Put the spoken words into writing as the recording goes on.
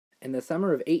In the summer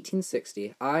of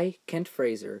 1860, I, Kent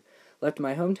Fraser, left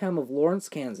my hometown of Lawrence,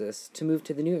 Kansas, to move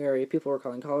to the new area people were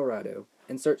calling Colorado,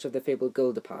 in search of the fabled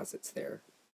gold deposits there.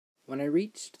 When I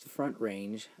reached the Front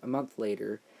Range, a month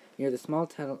later, near the small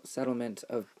settlement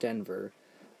of Denver,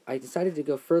 I decided to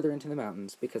go further into the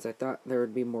mountains because I thought there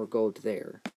would be more gold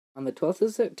there. On the 12th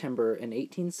of September in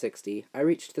 1860, I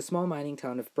reached the small mining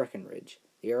town of Breckenridge.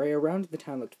 The area around the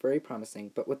town looked very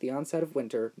promising, but with the onset of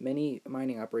winter, many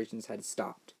mining operations had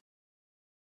stopped.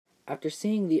 After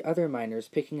seeing the other miners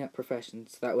picking up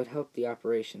professions that would help the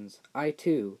operations, I,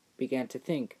 too, began to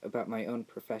think about my own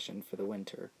profession for the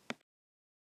winter.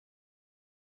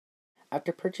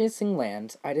 After purchasing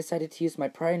land, I decided to use my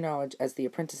prior knowledge as the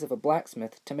apprentice of a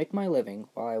blacksmith to make my living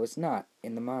while I was not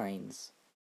in the mines.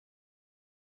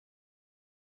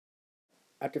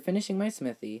 After finishing my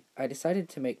smithy, I decided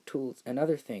to make tools and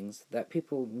other things that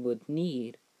people would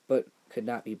need but could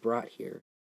not be brought here.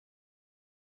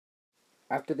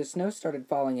 After the snow started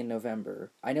falling in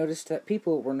November, I noticed that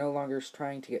people were no longer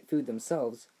trying to get food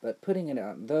themselves, but putting it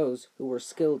on those who were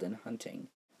skilled in hunting.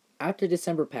 After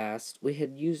December passed, we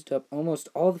had used up almost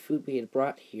all the food we had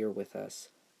brought here with us.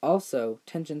 Also,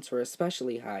 tensions were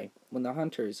especially high when the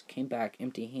hunters came back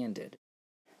empty-handed.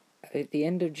 At the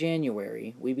end of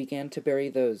January, we began to bury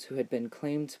those who had been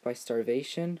claimed by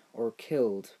starvation or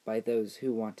killed by those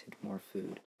who wanted more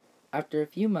food. After a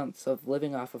few months of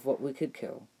living off of what we could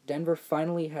kill, Denver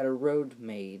finally had a road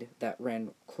made that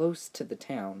ran close to the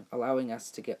town, allowing us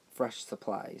to get fresh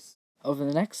supplies. Over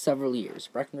the next several years,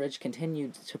 Breckenridge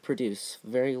continued to produce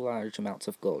very large amounts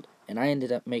of gold, and I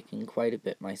ended up making quite a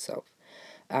bit myself.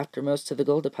 After most of the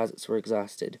gold deposits were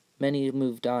exhausted, many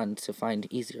moved on to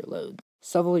find easier lodes.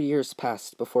 Several years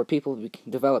passed before people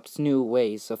developed new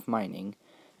ways of mining,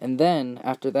 and then,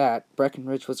 after that,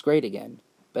 Breckenridge was great again.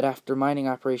 But after mining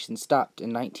operations stopped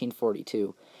in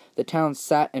 1942, the town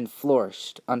sat and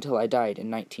flourished until I died in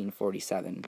 1947.